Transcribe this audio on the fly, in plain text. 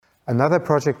Another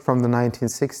project from the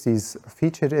 1960s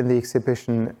featured in the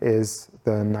exhibition is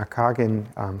the Nakagin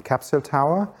Capsule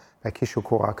Tower by Kisho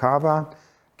Kurokawa.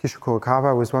 Kisho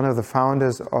Kurokawa was one of the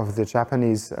founders of the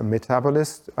Japanese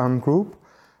Metabolist group.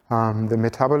 The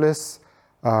Metabolists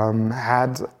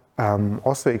had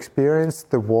also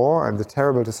experienced the war and the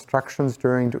terrible destructions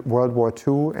during World War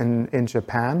II in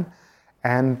Japan.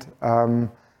 And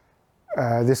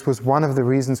this was one of the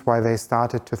reasons why they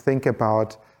started to think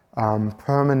about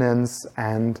permanence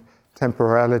and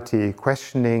temporality,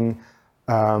 questioning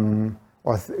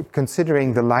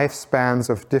considering the lifespans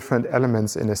of different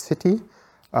elements in a city,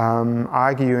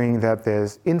 arguing that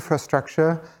there's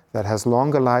infrastructure that has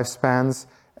longer lifespans,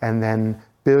 and then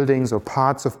buildings or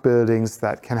parts of buildings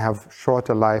that can have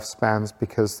shorter lifespans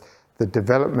because the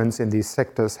developments in these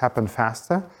sectors happen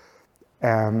faster.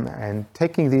 And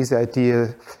taking these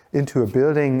ideas into a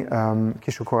building,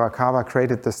 Kisho Kurokawa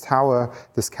created this tower,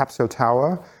 this capsule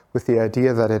tower, with the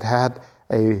idea that it had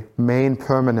a main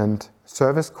permanent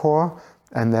service core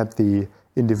and that the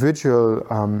individual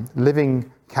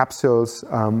living capsules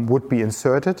would be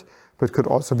inserted, but could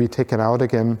also be taken out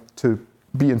again to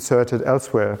be inserted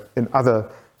elsewhere in other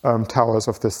towers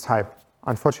of this type.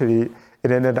 Unfortunately,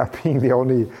 it ended up being the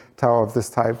only tower of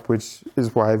this type, which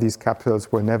is why these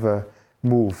capsules were never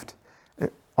moved.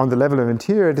 On the level of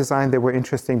interior design, they were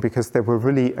interesting because they were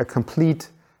really a complete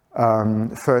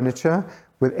furniture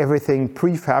with everything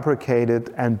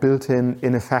prefabricated and built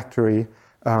in a factory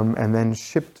and then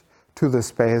shipped to the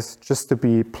space just to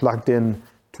be plugged in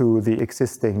to the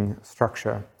existing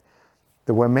structure.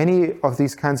 There were many of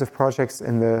these kinds of projects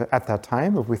at that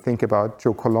time, if we think about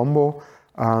Joe Colombo,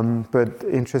 but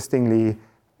interestingly,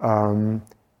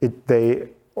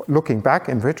 looking back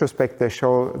in retrospect, they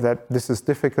show that this is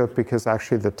difficult because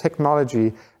actually the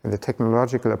technology and the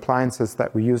technological appliances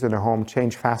that we use in a home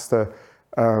change faster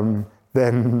than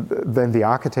the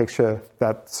architecture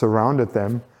that surrounded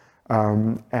them.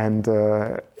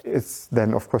 It's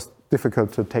then, of course,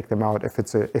 difficult to take them out if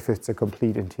it's a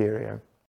complete interior.